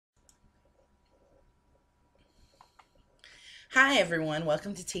Hi, everyone.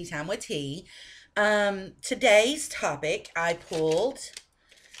 Welcome to Tea Time with Tea. Today's topic I pulled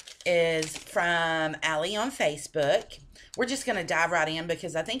is from Allie on Facebook. We're just going to dive right in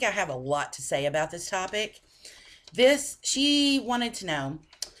because I think I have a lot to say about this topic. She wanted to know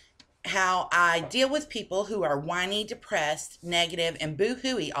how I deal with people who are whiny, depressed, negative, and boo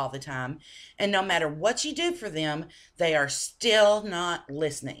hooey all the time. And no matter what you do for them, they are still not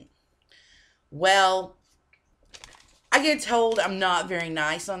listening. Well, I get told I'm not very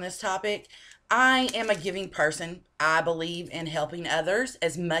nice on this topic. I am a giving person. I believe in helping others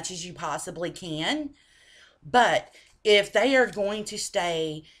as much as you possibly can. But if they are going to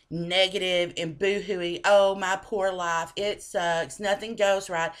stay negative and boo-hooey, oh, my poor life, it sucks, nothing goes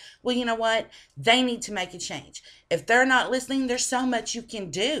right, well, you know what? They need to make a change. If they're not listening, there's so much you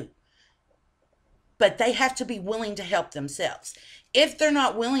can do. But they have to be willing to help themselves. If they're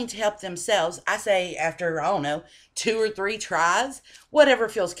not willing to help themselves, I say after, I don't know, 2 or 3 tries, whatever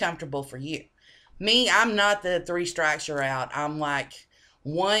feels comfortable for you. Me, I'm not the 3 strikes you're out. I'm like,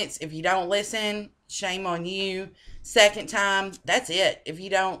 once, if you don't listen, shame on you. Second time, that's it. If you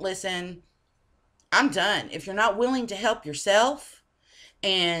don't listen, I'm done. If you're not willing to help yourself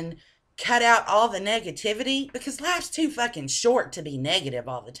and cut out all the negativity, because life's too fucking short to be negative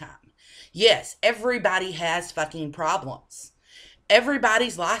all the time. Yes, everybody has fucking problems.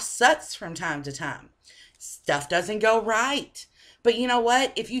 Everybody's life sucks from time to time. Stuff doesn't go right. But you know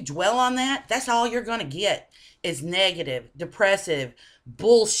what? If you dwell on that, that's all you're going to get is negative, depressive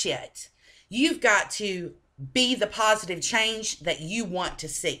bullshit. You've got to be the positive change that you want to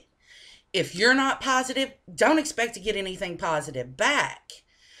see. If you're not positive, don't expect to get anything positive back.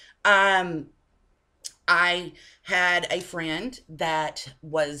 Um, I had a friend that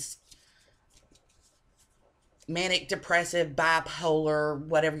was manic, depressive, bipolar,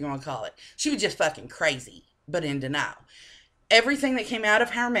 whatever you want to call it. She was just fucking crazy, but in denial. Everything that came out of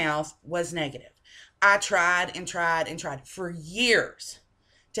her mouth was negative. I tried and tried and tried for years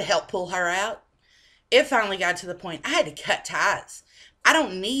to help pull her out. It finally got to the point I had to cut ties. I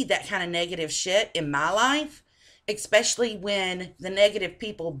don't need that kind of negative shit in my life, especially when the negative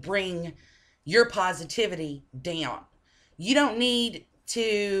people bring your positivity down. You don't need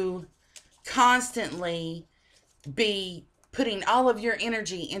to constantly be putting all of your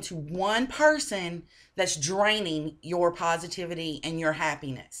energy into one person that's draining your positivity and your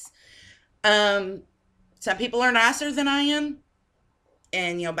happiness. Some people are nicer than I am,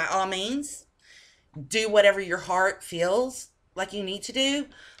 and by all means, do whatever your heart feels like you need to do.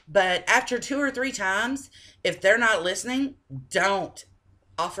 But after 2 or 3 times, if they're not listening, don't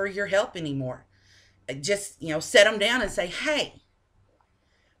offer your help anymore. Just, set them down and say, hey,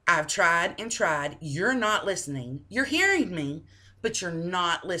 I've tried and tried. You're not listening. You're hearing me, but you're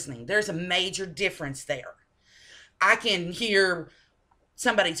not listening. There's a major difference there. I can hear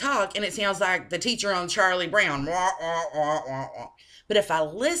somebody talk and it sounds like the teacher on Charlie Brown. Wah, wah, wah, wah, wah. But if I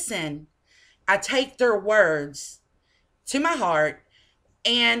listen, I take their words to my heart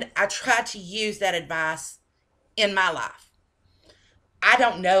and I try to use that advice in my life. I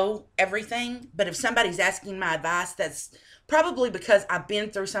don't know everything, but if somebody's asking my advice, that's probably because I've been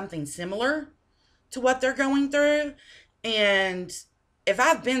through something similar to what they're going through. And if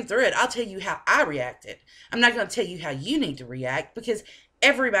I've been through it, I'll tell you how I reacted. I'm not going to tell you how you need to react because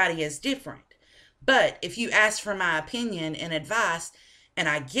everybody is different. But if you ask for my opinion and advice and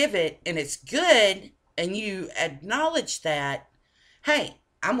I give it and it's good and you acknowledge that, hey,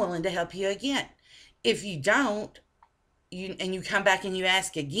 I'm willing to help you again. If you don't, you come back and you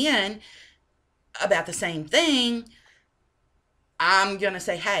ask again about the same thing, I'm going to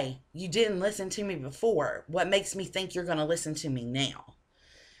say, hey, you didn't listen to me before. What makes me think you're going to listen to me now?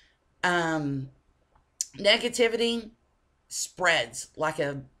 Negativity spreads like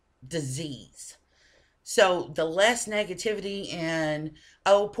a disease. So the less negativity and,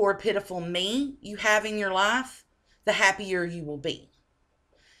 oh, poor pitiful me you have in your life, the happier you will be.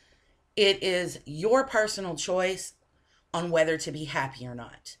 It is your personal choice on whether to be happy or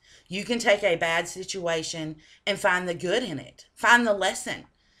not. You can take a bad situation and find the good in it, find the lesson,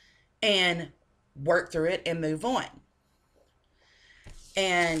 and work through it and move on.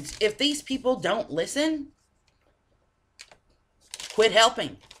 And if these people don't listen, quit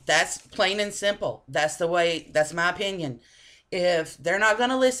helping. That's plain and simple. That's my opinion. If they're not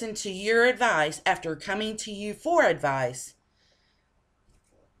going to listen to your advice after coming to you for advice,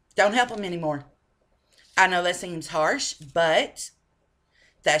 don't help them anymore. I know that seems harsh, but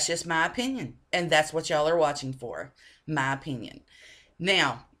that's just my opinion. And that's what y'all are watching for. My opinion.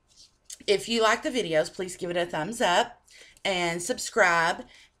 Now, if you like the videos, please give it a thumbs up and subscribe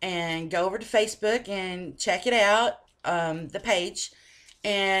and go over to Facebook and check it out. the page,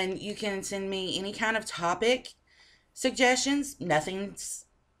 and you can send me any kind of topic suggestions. Nothing's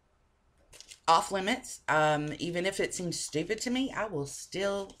off limits. Even if it seems stupid to me, I will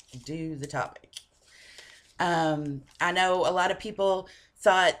still do the topic. I know a lot of people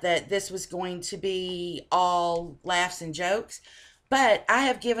thought that this was going to be all laughs and jokes, but I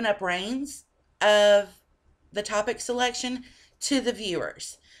have given up reins of the topic selection to the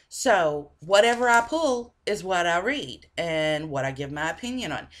viewers. So, whatever I pull is what I read and what I give my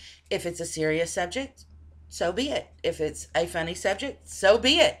opinion on. If it's a serious subject, so be it. If it's a funny subject, so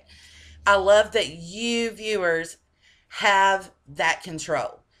be it. I love that you viewers have that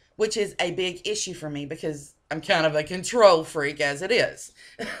control, which is a big issue for me because I'm kind of a control freak as it is.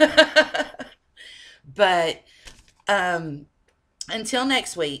 But until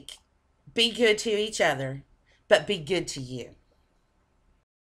next week, be good to each other, but be good to you.